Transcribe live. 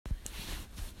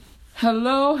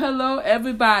Hello,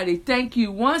 everybody. Thank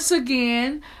you once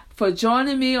again for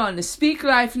joining me on the Speak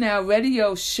Life Now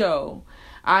radio show.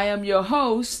 I am your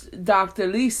host, Dr.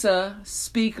 Lisa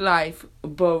Speak Life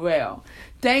Burrell.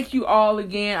 Thank you all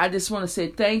again. I just want to say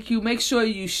thank you. Make sure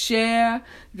you share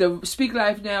the Speak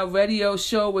Life Now radio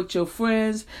show with your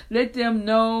friends. Let them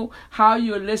know how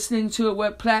you're listening to it,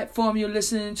 what platform you're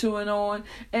listening to it on,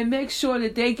 and make sure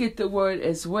that they get the word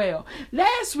as well.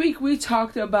 Last week we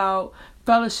talked about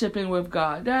fellowshipping with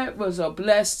God. That was a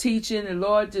blessed teaching. The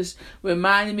Lord just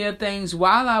reminded me of things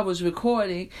while I was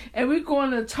recording. And we're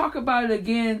going to talk about it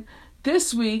again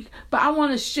this week. But I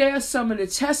want to share some of the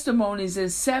testimonies in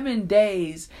 7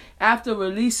 days after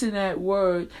releasing that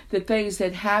word, the things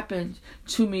that happened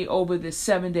to me over this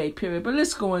 7-day period. But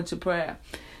let's go into prayer.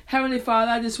 Heavenly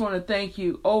Father, I just want to thank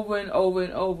you over and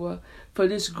over for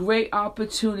this great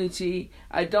opportunity.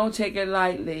 I don't take it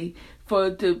lightly.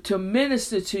 To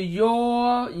minister to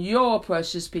your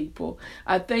precious people.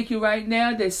 I thank you right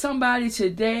now that somebody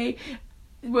today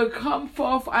will come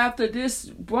forth after this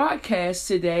broadcast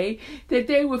today, that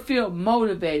they will feel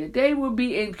motivated. They will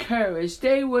be encouraged.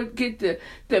 They will get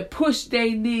the push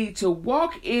they need to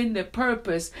walk in the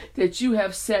purpose that you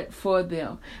have set for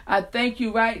them. I thank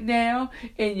you right now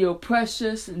in your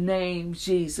precious name,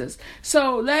 Jesus.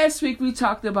 So last week we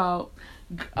talked about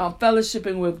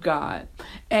fellowshipping with God,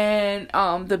 and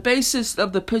the basis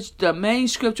of the main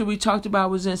scripture we talked about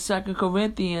was in 2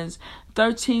 Corinthians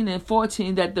 13 and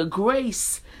 14, that the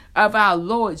grace of our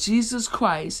Lord Jesus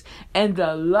Christ and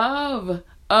the love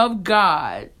of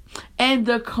God and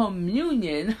the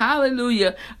communion,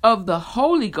 hallelujah, of the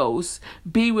Holy Ghost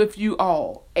be with you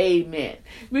all. Amen.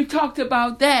 We talked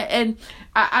about that, and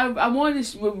I want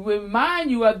to remind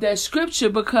you of that scripture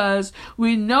because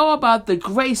we know about the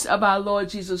grace of our Lord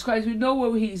Jesus Christ. We know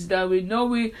what he's done. We know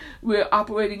we're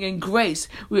operating in grace.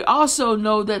 We also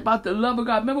know that about the love of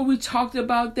God. Remember we talked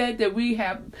about that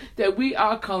we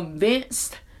are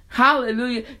convinced,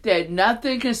 hallelujah, that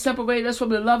nothing can separate us from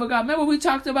the love of God. Remember we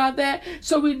talked about that?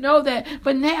 So we know that.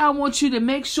 But now I want you to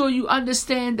make sure you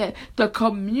understand that the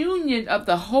communion of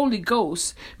the Holy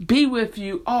Ghost be with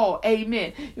you all.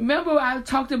 Amen. Remember I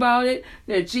talked about it,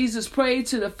 that Jesus prayed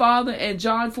to the Father in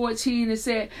John 14 and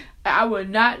said, I will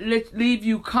not leave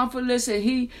you comfortless, and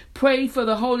he prayed for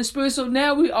the Holy Spirit. So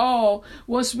now we all,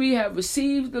 once we have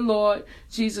received the Lord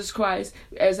Jesus Christ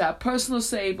as our personal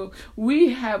Savior,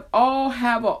 we all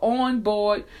have an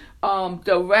onboard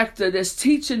director that's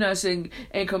teaching us and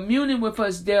communing with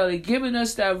us daily, giving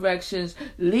us directions,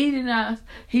 leading us.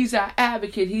 He's our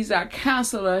advocate. He's our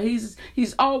counselor. He's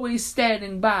always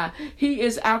standing by. He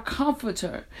is our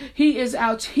comforter. He is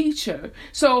our teacher.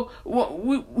 So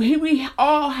we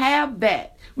all have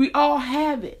that. We all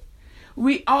have it.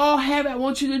 We all have it. I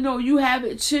want you to know you have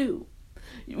it too.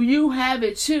 You have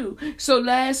it too. So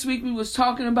last week we was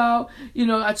talking about,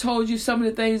 I told you some of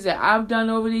the things that I've done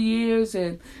over the years,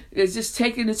 and it's just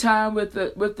taking the time with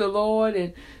the Lord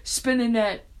and spending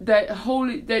that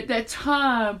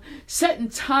time, setting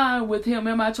time with him.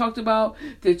 Remember I talked about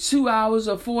the 2 hours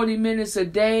or 40 minutes a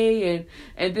day,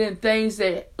 and then things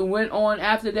that went on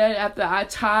after that, after I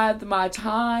tithed my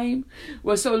time.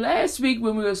 Well, so last week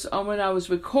when I was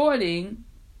recording,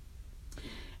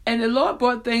 and the Lord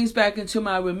brought things back into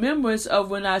my remembrance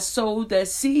of when I sowed that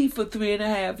seed for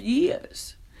 3.5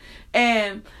 years.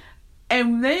 And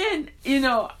then,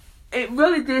 it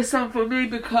really did something for me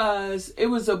because it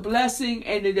was a blessing,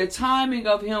 and the timing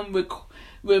of him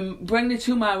bringing it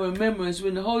to my remembrance,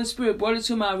 when the Holy Spirit brought it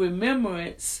to my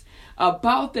remembrance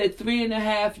about that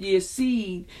 3.5 year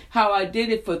seed, how I did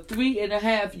it for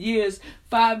 3.5 years,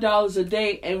 $5 a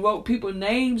day, and wrote people's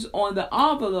names on the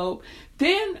envelope.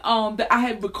 Then I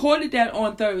had recorded that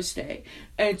on Thursday,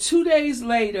 and 2 days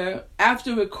later,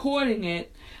 after recording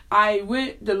it,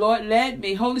 the Lord led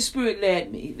me, Holy Spirit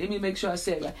led me. Let me make sure I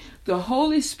say it right. The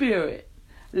Holy Spirit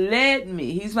led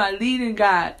me. He's my leading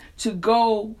guide to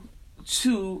go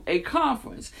to a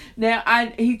conference. Now,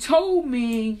 he told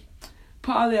me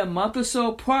probably a month or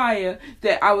so prior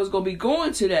that I was going to be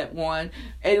going to that one.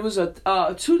 And it was a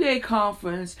 2-day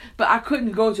conference, but I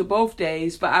couldn't go to both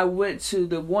days, but I went to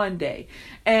the one day.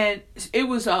 And it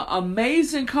was an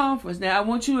amazing conference. Now, I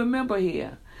want you to remember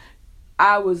here,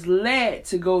 I was led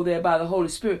to go there by the Holy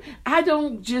Spirit. I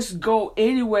don't just go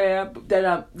anywhere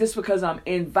just because I'm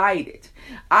invited.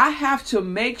 I have to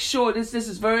make sure this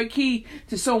is very key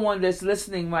to someone that's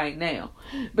listening right now.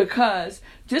 Because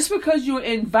just because you're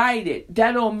invited,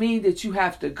 that don't mean that you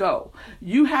have to go.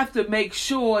 You have to make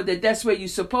sure that that's where you're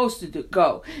supposed to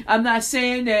go. I'm not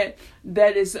saying that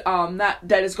it's going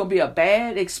to be a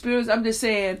bad experience. I'm just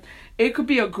saying it could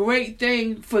be a great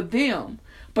thing for them.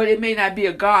 but it may not be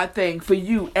a God thing for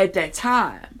you at that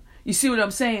time. You see what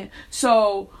I'm saying?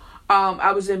 So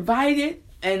I was invited,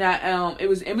 and it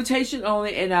was invitation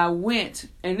only, and I went.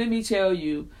 And let me tell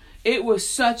you, it was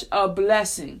such a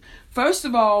blessing. First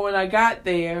of all, when I got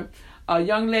there, a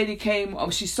young lady came.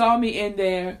 She saw me in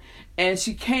there, and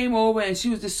she came over, and she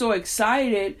was just so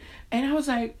excited. And I was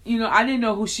like, I didn't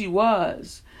know who she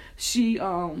was. She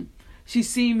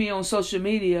seen me on social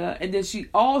media, and then she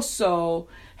also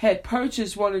had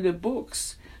purchased one of the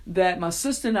books that my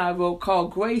sister and I wrote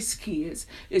called Grace Kids.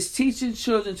 It's teaching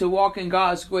children to walk in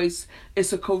God's grace.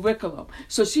 It's a curriculum.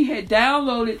 So she had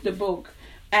downloaded the book,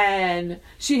 and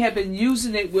she had been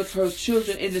using it with her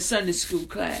children in the Sunday school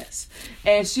class.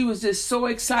 And she was just so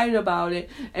excited about it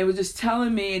and was just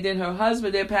telling me. And then her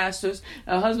husband, they're pastors,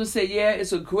 her husband said, yeah,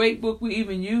 it's a great book. We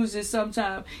even use it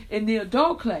sometime in the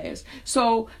adult class.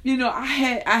 So, I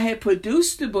had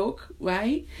produced the book,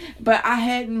 right? But I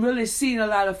hadn't really seen a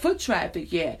lot of foot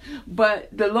traffic yet. But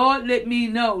the Lord let me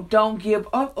know, don't give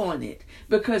up on it.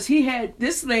 Because he had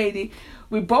this lady.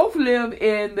 We both live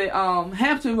in the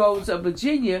Hampton Roads of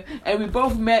Virginia, and we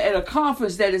both met at a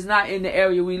conference that is not in the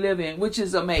area we live in, which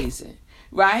is amazing,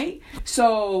 right?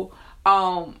 So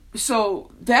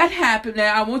that happened.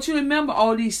 Now, I want you to remember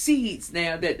all these seeds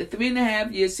now, that the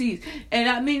 3.5 year seeds. And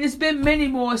I mean, it's been many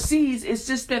more seeds. It's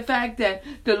just the fact that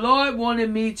the Lord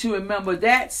wanted me to remember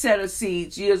that set of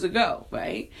seeds years ago,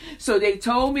 right? So they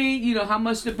told me, how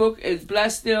much the book has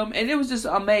blessed them, and it was just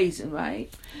amazing,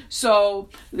 right? So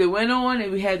they went on,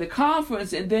 and we had the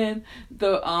conference, and then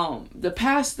the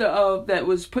pastor that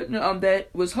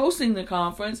was hosting the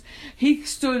conference, he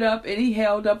stood up and he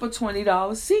held up a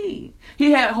 $20 seed.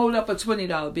 He had hold up a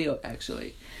 $20 bill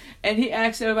actually, and he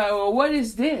asked everybody, "Well, what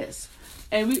is this?"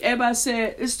 And everybody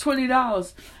said, "It's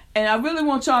 $20." And I really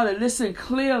want y'all to listen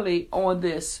clearly on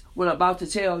this, what I'm about to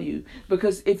tell you,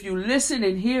 because if you listen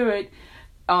and hear it.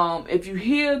 If you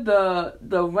hear the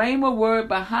rhema word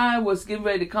behind what's getting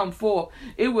ready to come forth,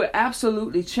 it will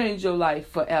absolutely change your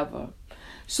life forever.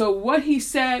 So what he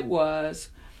said was,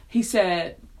 it's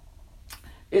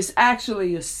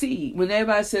actually a seed. When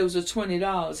everybody said it was a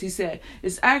 $20, he said,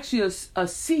 it's actually a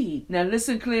seed. Now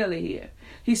listen clearly here.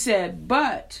 He said,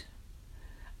 but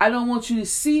I don't want you to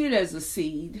see it as a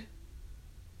seed.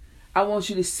 I want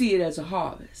you to see it as a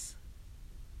harvest.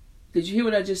 Did you hear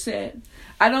what I just said?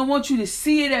 I don't want you to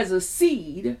see it as a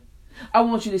seed. I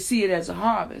want you to see it as a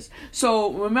harvest.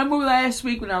 So remember last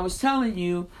week when I was telling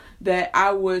you that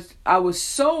I was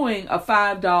sowing a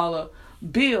 $5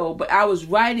 bill, but I was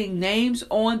writing names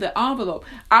on the envelope.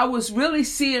 I was really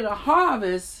seeing a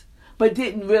harvest, but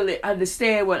didn't really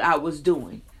understand what I was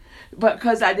doing. But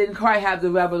because I didn't quite have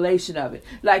the revelation of it.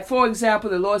 Like, for example,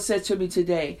 the Lord said to me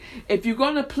today, if you're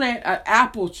going to plant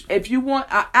if you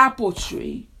want an apple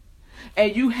tree,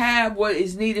 and you have what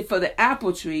is needed for the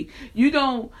apple tree, you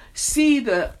don't see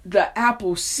the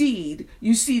apple seed.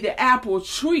 You see the apple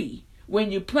tree when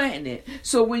you're planting it.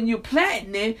 So when you're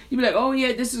planting it, you be like, oh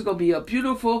yeah, this is going to be a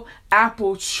beautiful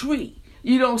apple tree.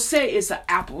 You don't say it's an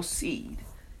apple seed.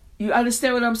 You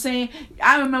understand what I'm saying?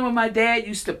 I remember my dad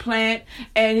used to plant,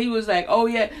 and he was like, oh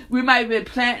yeah, we might have been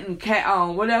planting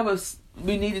whatever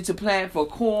we needed to plant for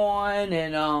corn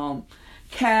and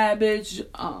cabbage,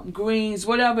 greens,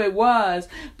 whatever it was.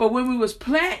 But when we was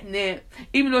planting it,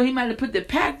 even though he might have put the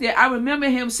pack there, I remember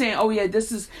him saying, oh yeah,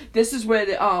 this is where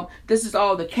this is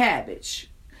all the cabbage.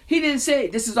 He didn't say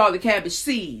this is all the cabbage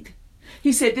seed.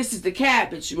 He said this is the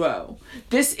cabbage row.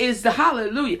 This is the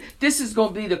hallelujah. This is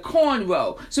going to be the corn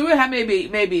row. So we'll have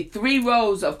maybe 3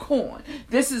 rows of corn.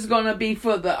 This is going to be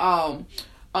for the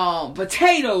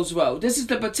potatoes row. This is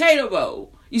the potato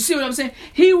row. You see what I'm saying?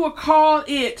 He will call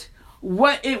it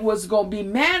what it was going to be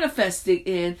manifested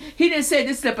in. He didn't say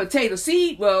this is the potato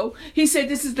seed row. He said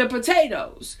this is the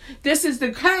potatoes. This is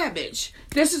the cabbage.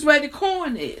 This is where the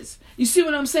corn is. You see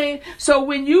what I'm saying? So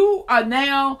when you are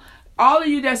now, all of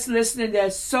you that's listening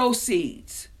that sow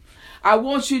seeds, I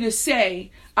want you to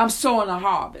say, I'm sowing a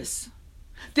harvest.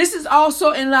 This is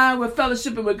also in line with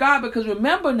fellowshipping with God, because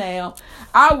remember now,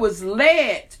 I was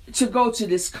led to go to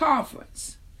this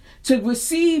conference, to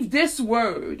receive this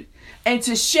word, and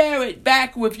to share it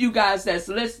back with you guys that's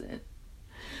listening.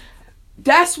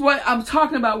 That's what I'm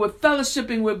talking about with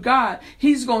fellowshipping with God.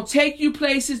 He's going to take you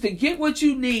places to get what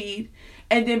you need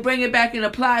and then bring it back and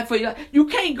apply it for you. You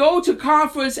can't go to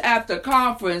conference after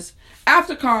conference,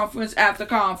 after conference, after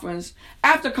conference,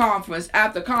 after conference,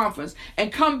 after conference,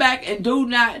 and come back and do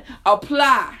not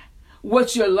apply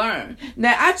what you learn.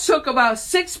 Now, I took about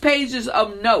 6 pages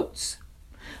of notes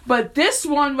But this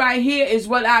one right here is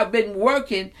what I've been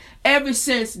working ever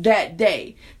since that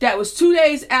day. That was 2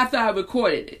 days after I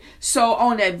recorded it. So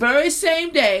on that very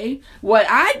same day, what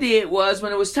I did was,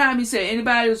 when it was time, he said,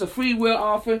 anybody, it was a free will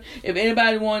offering. If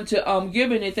anybody wanted to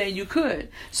give anything, you could.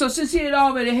 So since he had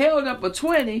already held up a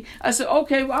 20, I said,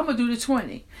 okay, well, I'm going to do the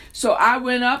 20. So I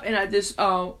went up and I just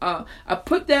I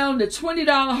put down the $20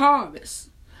 harvest.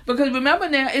 Because remember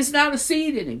now, it's not a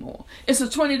seed anymore. It's a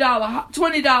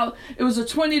 $20. It was a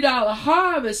 $20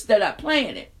 harvest that I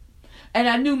planted. And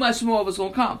I knew much more was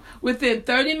going to come. Within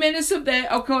 30 minutes of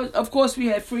that, of course, we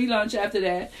had free lunch after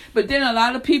that. But then a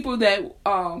lot of people that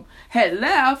had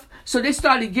left, so they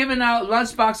started giving out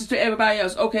lunch boxes to everybody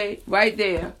else. Okay, right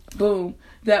there, boom,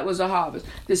 that was a harvest.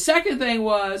 The second thing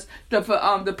was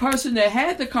the person that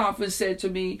had the conference said to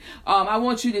me, I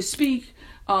want you to speak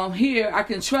here. I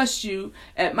can trust you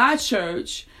at my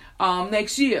church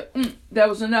next year. That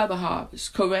was another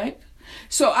harvest, correct?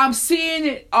 So I'm seeing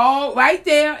it all right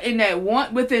there in that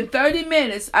one. Within 30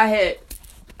 minutes, I had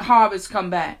harvest come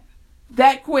back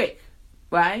that quick,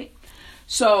 right?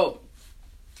 So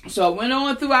I went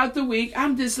on throughout the week.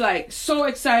 I'm just like so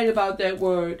excited about that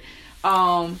word.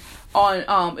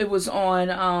 It was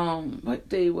on what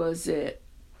day was it?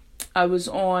 I was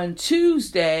on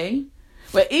Tuesday.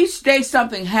 Well, each day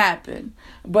something happened,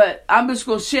 but I'm just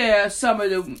going to share some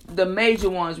of the major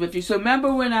ones with you. So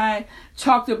remember when I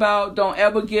talked about don't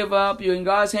ever give up, you're in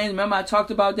God's hands. Remember I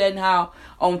talked about that and how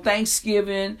on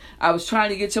Thanksgiving I was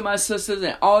trying to get to my sisters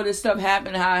and all this stuff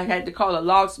happened, how I had to call a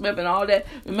locksmith and all that.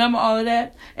 Remember all of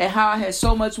that? And how I had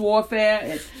so much warfare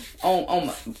and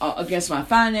against my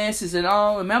finances and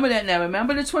all. Remember that now.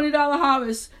 Remember the $20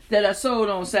 harvest that I sold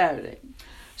on Saturday.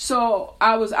 So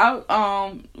I was out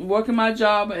working my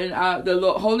job, and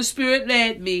the Holy Spirit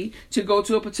led me to go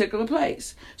to a particular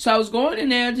place. So I was going in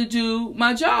there to do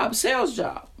my job, sales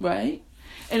job, right?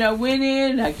 And I went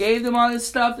in, and I gave them all this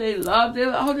stuff. They loved it.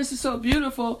 Oh, this is so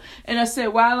beautiful. And I said,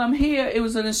 while I'm here, it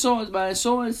was an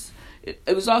insurance.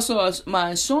 It was also my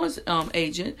insurance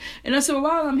agent. And I said, well,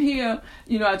 while I'm here,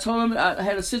 I told him I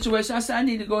had a situation. I said, I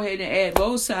need to go ahead and add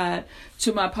roadside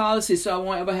to my policy so I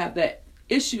won't ever have that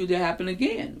issue to happen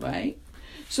again, right?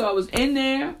 So I was in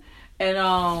there, and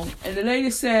the lady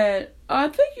said, oh, I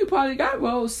think you probably got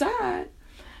roadside.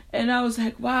 And I was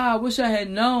like, wow, I wish I had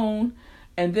known.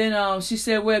 And then she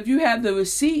said, well, if you have the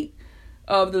receipt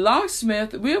of the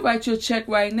locksmith, we'll write you a check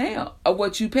right now of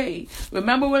what you paid.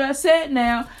 Remember what I said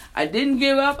now? I didn't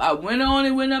give up. I went on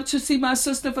and went up to see my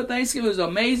sister for Thanksgiving. It was an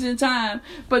amazing time.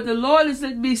 But the Lord has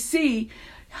let me see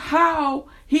how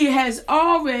He has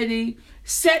already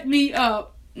set me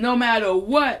up no matter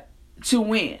what to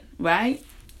win, right?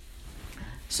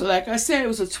 So like I said, it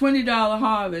was a $20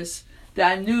 harvest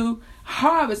that I knew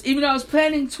harvest. Even though I was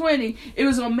planning 20, it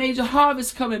was a major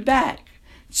harvest coming back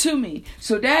to me.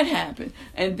 So that happened.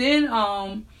 And then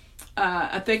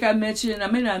I think I mentioned, I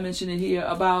may not mention it here,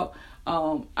 about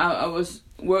I was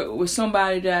working with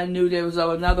somebody that I knew there was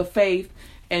of another faith.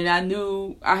 And I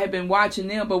knew I had been watching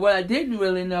them, but what I didn't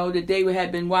really know that they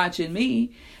had been watching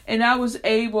me. And I was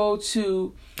able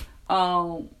to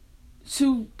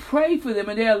pray for them,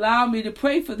 and they allowed me to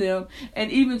pray for them, and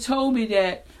even told me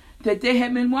that they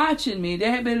had been watching me,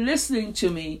 they had been listening to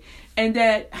me, and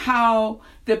that how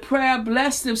the prayer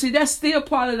blessed them. See, that's still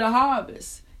part of the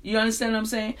harvest. You understand what I'm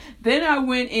saying? Then I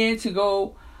went in to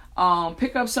go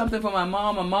pick up something for my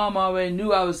mom. My mom already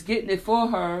knew I was getting it for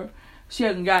her. She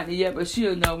hasn't gotten it yet, but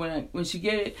she'll know when she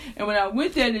get it. And when I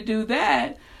went there to do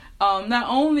that, not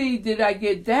only did I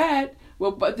get that,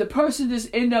 but the person just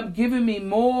ended up giving me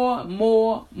more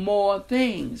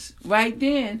things right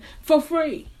then for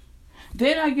free.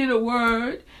 Then I get a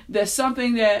word that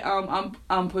something that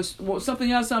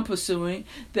something else I'm pursuing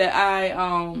that I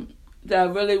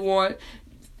really want,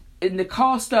 and the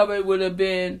cost of it would have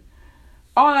been,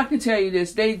 all I can tell you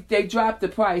this, they dropped the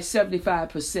price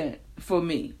 75% for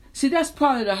me. See, that's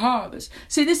part of the harvest.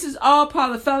 See, this is all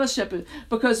part of fellowshipping,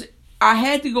 because I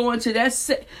had to go into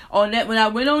when I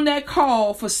went on that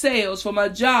call for sales for my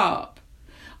job.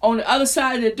 On the other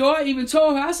side of the door, I even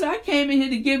told her, I said, I came in here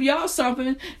to give y'all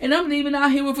something, and I'm leaving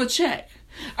out here with a check.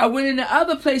 I went in the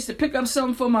other place to pick up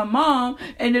something for my mom,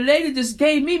 and the lady just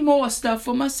gave me more stuff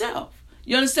for myself.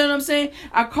 You understand what I'm saying?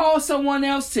 I called someone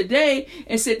else today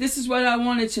and said, this is what I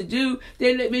wanted to do.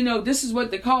 They let me know this is what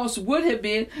the cost would have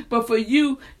been. But for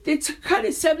you, they cut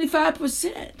it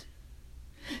 75%.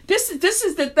 This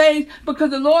is the thing,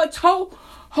 because the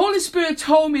Holy Spirit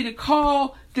told me to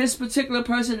call this particular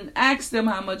person and ask them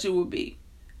how much it would be.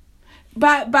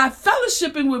 By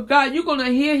fellowshipping with God, you're going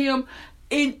to hear Him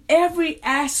in every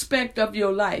aspect of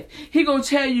your life. He gonna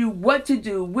tell you what to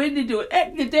do, when to do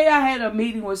it. The day I had a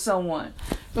meeting with someone,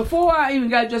 before I even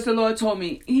got dressed, the Lord told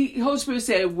me, Holy Spirit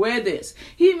said, wear this.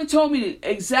 He even told me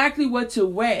exactly what to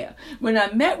wear. When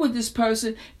I met with this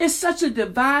person, it's such a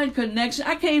divine connection.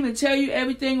 I can't even tell you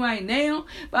everything right now,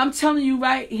 but I'm telling you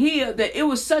right here that it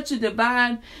was such a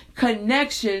divine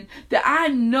connection that I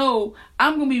know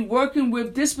I'm going to be working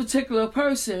with this particular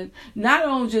person, not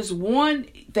on just one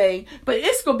thing, but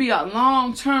it's going to be a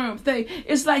long-term thing.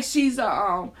 It's like she's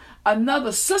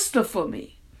another sister for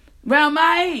me, around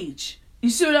my age. You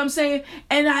see what I'm saying?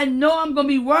 And I know I'm going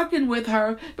to be working with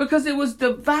her because it was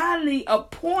divinely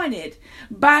appointed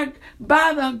by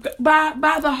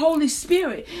the Holy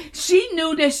Spirit. She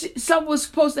knew that something was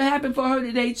supposed to happen for her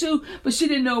today too, but she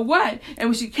didn't know what. And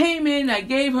when she came in, I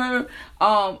gave her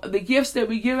the gifts that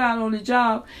we give out on the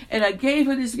job, and I gave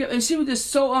her this gift, and she was just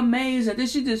so amazed. And then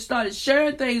she just started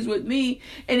sharing things with me,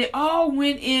 and it all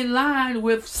went in line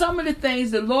with some of the things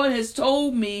the Lord has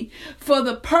told me for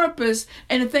the purpose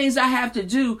and the things I have to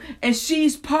do. And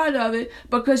she's part of it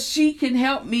because she can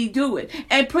help me do it.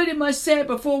 And pretty much said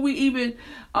before we even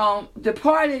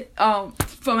departed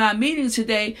from our meeting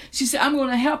today, she said, I'm going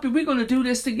to help you. We're going to do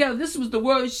this together. This was the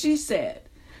word she said.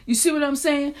 You see what I'm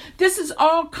saying? This is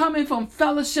all coming from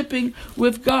fellowshipping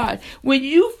with God. When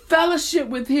you fellowship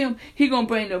with Him, He's going to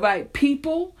bring the right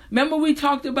people. Remember we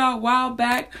talked about a while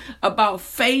back about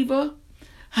favor?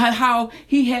 How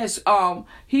he has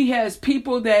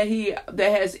people that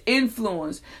has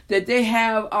influence, that they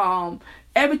have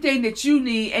everything that you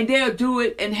need, and they'll do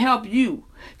it and help you.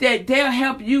 That they'll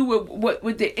help you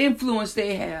with the influence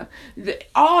they have.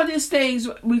 All these things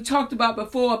we talked about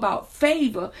before about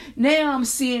favor, now I'm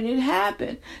seeing it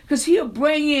happen. Because He'll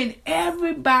bring in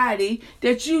everybody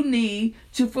that you need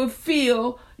to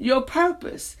fulfill your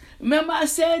purpose. Remember I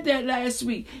said that last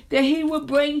week, that He will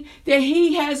bring, that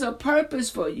He has a purpose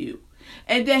for you.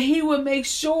 And that He will make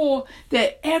sure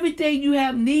that everything you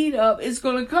have need of is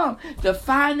going to come. The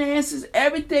finances,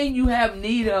 everything you have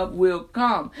need of will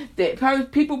come.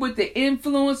 That people with the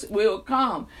influence will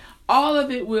come. All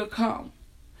of it will come.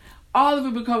 All of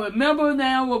it will come. Remember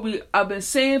now what I've been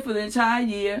saying for the entire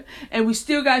year, and we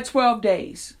still got 12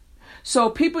 days.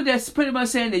 So people that's pretty much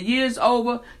saying the year's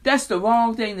over, that's the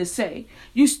wrong thing to say.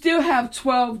 You still have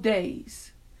 12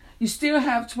 days. You still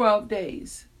have 12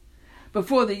 days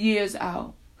before the year's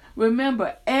out.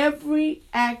 Remember, every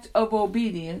act of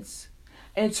obedience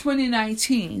in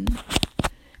 2019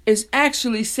 is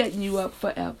actually setting you up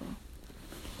forever.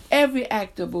 Every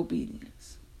act of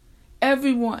obedience.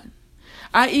 Every one.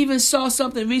 I even saw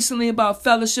something recently about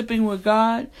fellowshipping with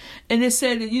God, and it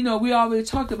said that, we already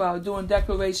talked about doing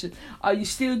declarations. Are you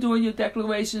still doing your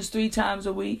declarations 3 times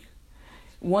a week?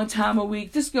 1 time a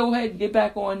week? Just go ahead and get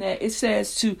back on that. It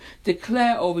says to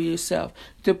declare over yourself,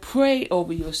 to pray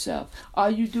over yourself. Are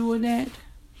you doing that?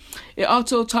 It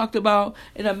also talked about,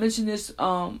 and I mentioned this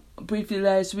briefly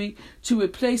last week, to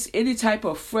replace any type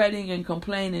of fretting and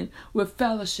complaining with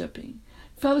fellowshipping.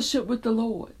 Fellowship with the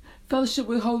Lord. Fellowship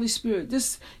with Holy Spirit.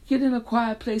 Just get in a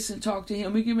quiet place and talk to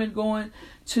Him. We're going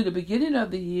to the beginning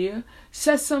of the year.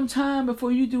 Set some time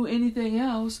before you do anything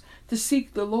else to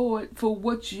seek the Lord for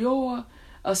what your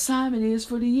assignment is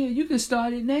for the year. You can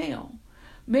start it now.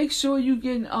 Make sure you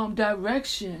get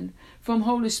direction from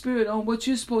Holy Spirit on what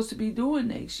you're supposed to be doing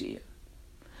next year.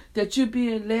 That you're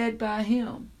being led by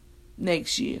Him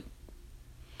next year.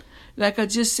 Like I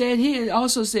just said here, it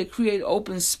also said create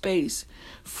open space,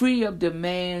 free of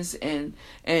demands and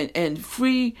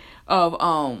free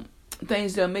of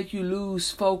things that make you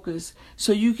lose focus,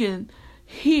 so you can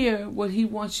hear what He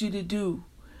wants you to do.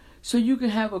 So you can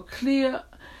have a clear,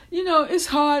 it's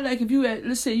hard, like if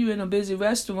let's say you're in a busy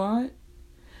restaurant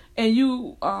and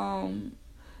you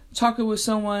talking with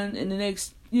someone in the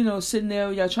next, sitting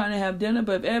there, y'all trying to have dinner,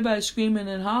 but if everybody's screaming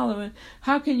and hollering,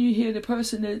 how can you hear the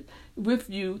person that with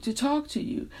you to talk to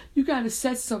you? You got to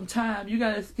set some time. You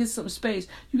got to get some space.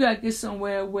 You got to get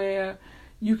somewhere where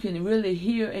you can really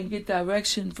hear and get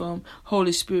direction from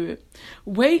Holy Spirit.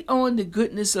 Wait on the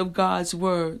goodness of God's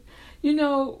word.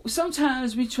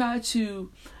 Sometimes we try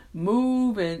to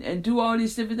move and do all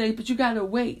these different things, but you got to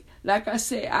wait. Like I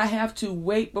said, I have to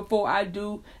wait before I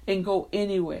do and go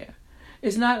anywhere.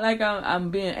 It's not like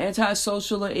I'm being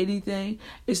antisocial or anything.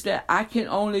 It's that I can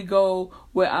only go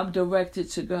where I'm directed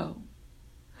to go.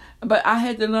 But I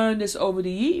had to learn this over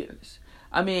the years.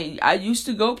 I mean, I used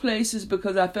to go places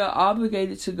because I felt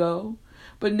obligated to go.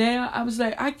 But now I was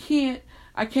like, I can't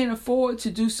I can't afford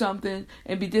to do something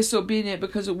and be disobedient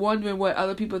because of wondering what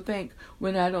other people think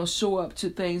when I don't show up to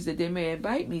things that they may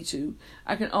invite me to.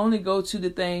 I can only go to the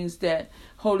things that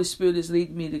Holy Spirit is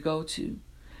leading me to go to.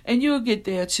 And you'll get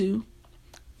there too.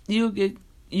 You'll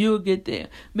get there.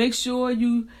 Make sure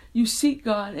you seek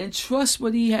God and trust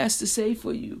what He has to say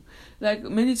for you. Like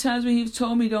many times when He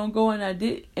told me don't go and I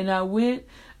did and I went,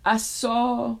 I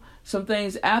saw some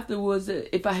things afterwards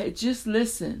that if I had just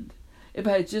listened,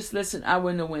 I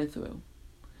wouldn't have went through.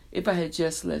 If I had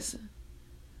just listened.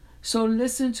 So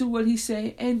listen to what He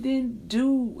say and then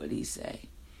do what He say.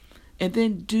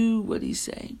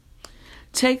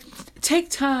 Take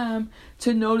time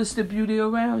to notice the beauty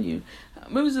around you.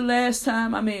 When was the last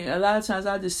time? I mean, a lot of times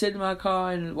I just sit in my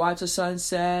car and watch a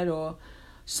sunset or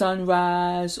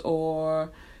sunrise,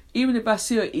 or even if I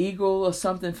see an eagle or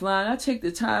something flying, I take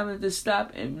the time to just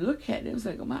stop and look at it. It's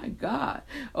like, oh my God.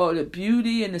 Or the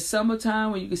beauty in the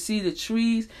summertime when you can see the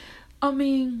trees. I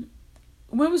mean,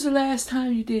 when was the last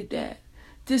time you did that?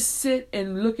 Just sit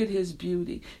and look at His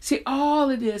beauty. See, all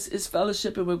of this is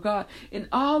fellowshipping with God. And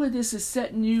all of this is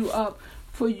setting you up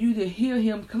for you to hear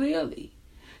Him clearly.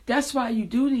 That's why you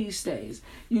do these things.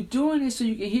 You're doing it so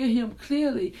you can hear Him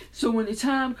clearly. So when the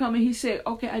time comes and He said,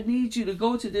 okay, I need you to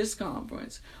go to this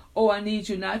conference. Or I need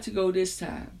you not to go this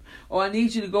time. Or I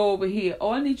need you to go over here.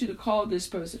 Or I need you to call this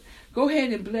person. Go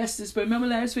ahead and bless this person. Remember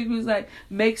last week it was like,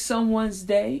 make someone's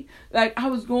day. Like I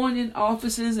was going in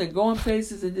offices and going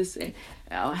places and just saying,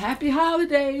 happy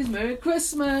holidays, Merry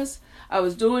Christmas. I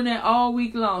was doing that all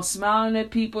week long, smiling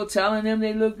at people, telling them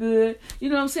they look good. You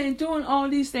know what I'm saying? Doing all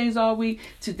these things all week.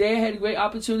 Today I had a great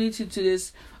opportunity to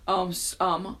this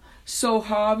sow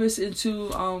harvest into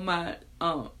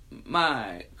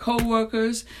my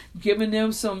co-workers, giving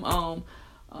them some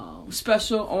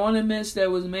special ornaments that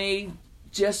was made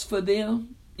just for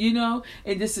them, you know,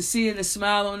 and just to see the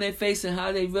smile on their face and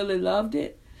how they really loved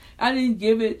it. I didn't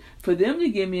give it for them to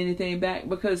give me anything back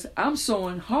because I'm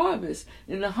sowing harvest,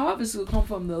 and the harvest will come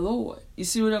from the Lord. You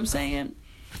see what I'm saying?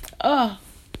 And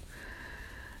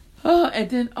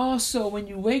then also when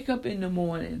you wake up in the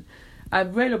morning, I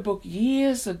read a book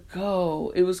years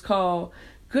ago. It was called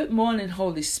Good Morning,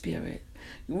 Holy Spirit.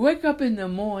 You wake up in the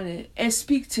morning and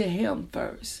speak to Him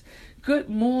first. Good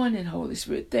morning, Holy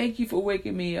Spirit. Thank you for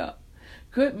waking me up.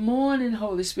 Good morning,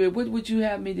 Holy Spirit. What would you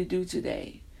have me to do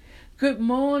today? Good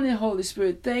morning, Holy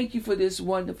Spirit. Thank you for this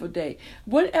wonderful day.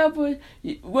 Whatever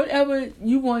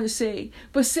you want to say,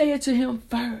 but say it to Him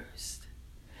first.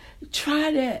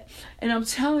 Try that. And I'm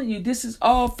telling you, this is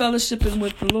all fellowshipping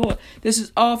with the Lord. This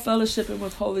is all fellowshipping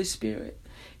with Holy Spirit.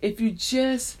 If you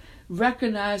just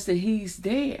recognize that He's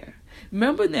there.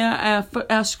 Remember now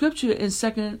our scripture in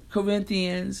 2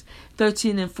 Corinthians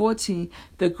 13 and 14,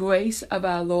 the grace of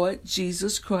our Lord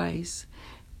Jesus Christ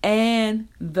and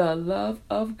the love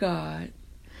of God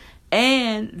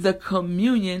and the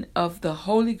communion of the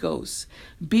Holy Ghost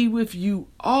be with you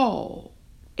all.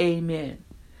 Amen.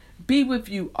 Be with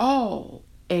you all.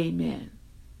 Amen.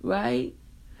 Right?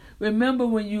 Remember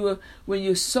when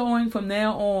you're sowing from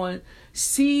now on,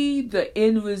 see the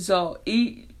end result.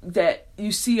 That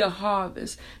you see a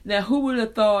harvest. Now, who would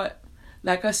have thought,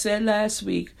 like I said last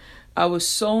week, I was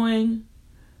sowing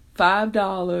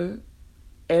 $5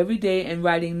 every day and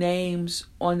writing names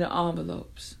on the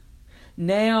envelopes.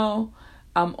 Now,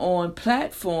 I'm on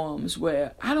platforms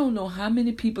where I don't know how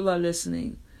many people are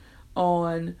listening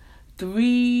on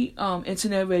 3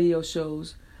 internet radio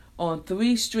shows, on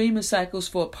 3 streaming cycles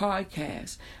for a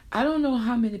podcast. I don't know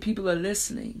how many people are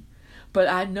listening. But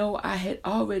I know I had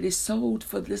already sowed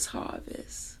for this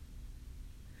harvest.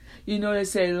 You know, they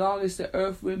say, as long as the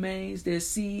earth remains, there's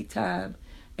seed time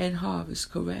and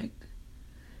harvest, correct?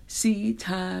 Seed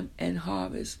time and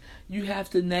harvest. You have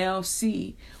to now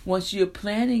see, once you're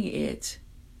planting it,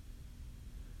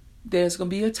 there's going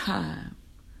to be a time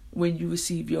when you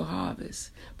receive your harvest.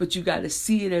 But you got to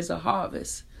see it as a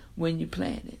harvest when you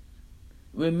plant it.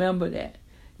 Remember that.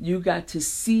 You got to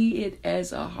see it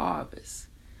as a harvest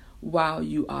while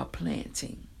you are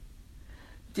planting.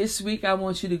 This week, I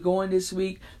want you to go in this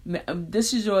week.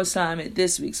 This is your assignment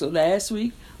this week. So last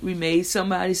week, we made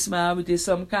somebody smile. We did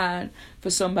some kind for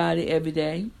somebody every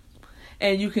day.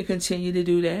 And you can continue to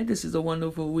do that. This is a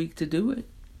wonderful week to do it.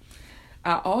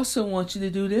 I also want you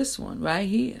to do this one right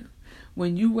here.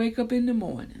 When you wake up in the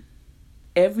morning,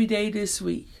 every day this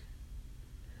week,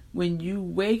 when you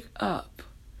wake up,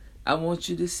 I want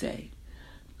you to say,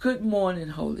 good morning,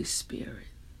 Holy Spirit.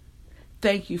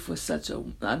 Thank you for such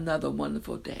another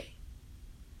wonderful day.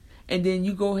 And then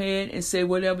you go ahead and say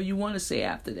whatever you want to say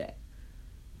after that.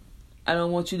 I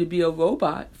don't want you to be a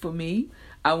robot for me.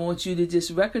 I want you to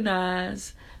just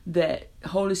recognize that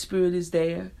Holy Spirit is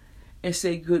there and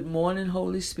say, good morning,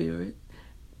 Holy Spirit.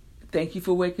 Thank you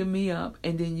for waking me up.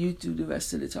 And then you do the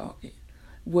rest of the talking.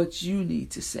 What you need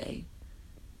to say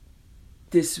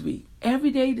this week.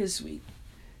 Every day this week.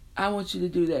 I want you to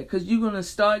do that because you're going to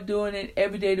start doing it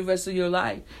every day the rest of your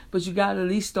life. But you got to at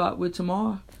least start with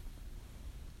tomorrow.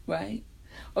 Right?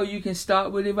 Or you can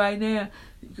start with it right now.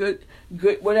 Good.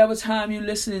 Whatever time you're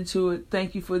listening to it,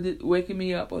 thank you for waking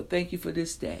me up, or thank you for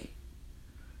this day.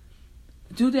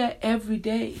 Do that every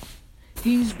day.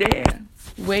 He's there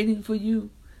waiting for you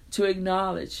to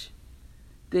acknowledge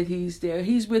that he's there.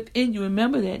 He's within you.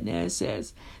 Remember that now. It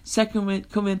says 2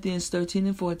 Corinthians 13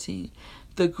 and 14.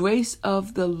 The grace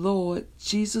of the Lord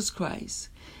Jesus Christ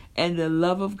and the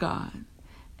love of God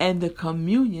and the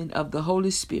communion of the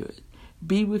Holy Spirit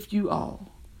be with you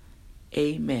all.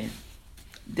 Amen.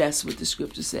 That's what the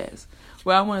scripture says.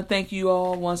 Well, I want to thank you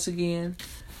all once again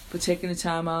for taking the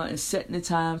time out and setting the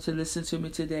time to listen to me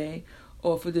today,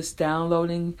 or for just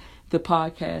downloading the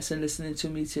podcast and listening to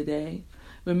me today.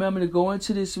 Remember to go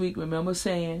into this week. Remember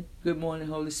saying, good morning,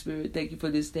 Holy Spirit. Thank you for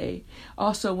this day.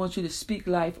 Also, I want you to speak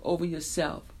life over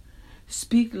yourself.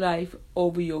 Speak life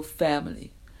over your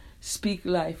family. Speak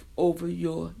life over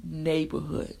your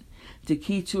neighborhood. The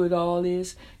key to it all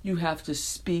is you have to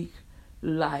speak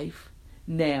life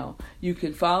now. You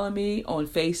can follow me on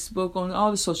Facebook, on all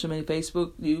the social media,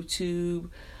 Facebook, YouTube,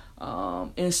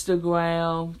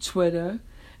 Instagram, Twitter.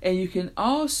 And you can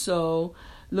also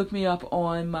look me up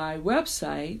on my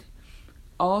website.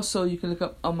 Also, you can look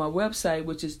up on my website,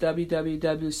 which is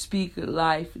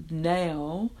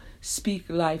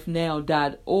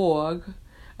www.speaklifenow.org.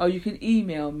 Or you can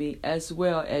email me as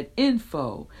well at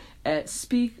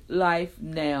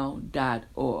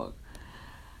info@speaklifenow.org.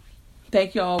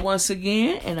 Thank you all once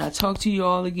again, and I'll talk to you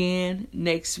all again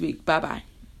next week. Bye-bye.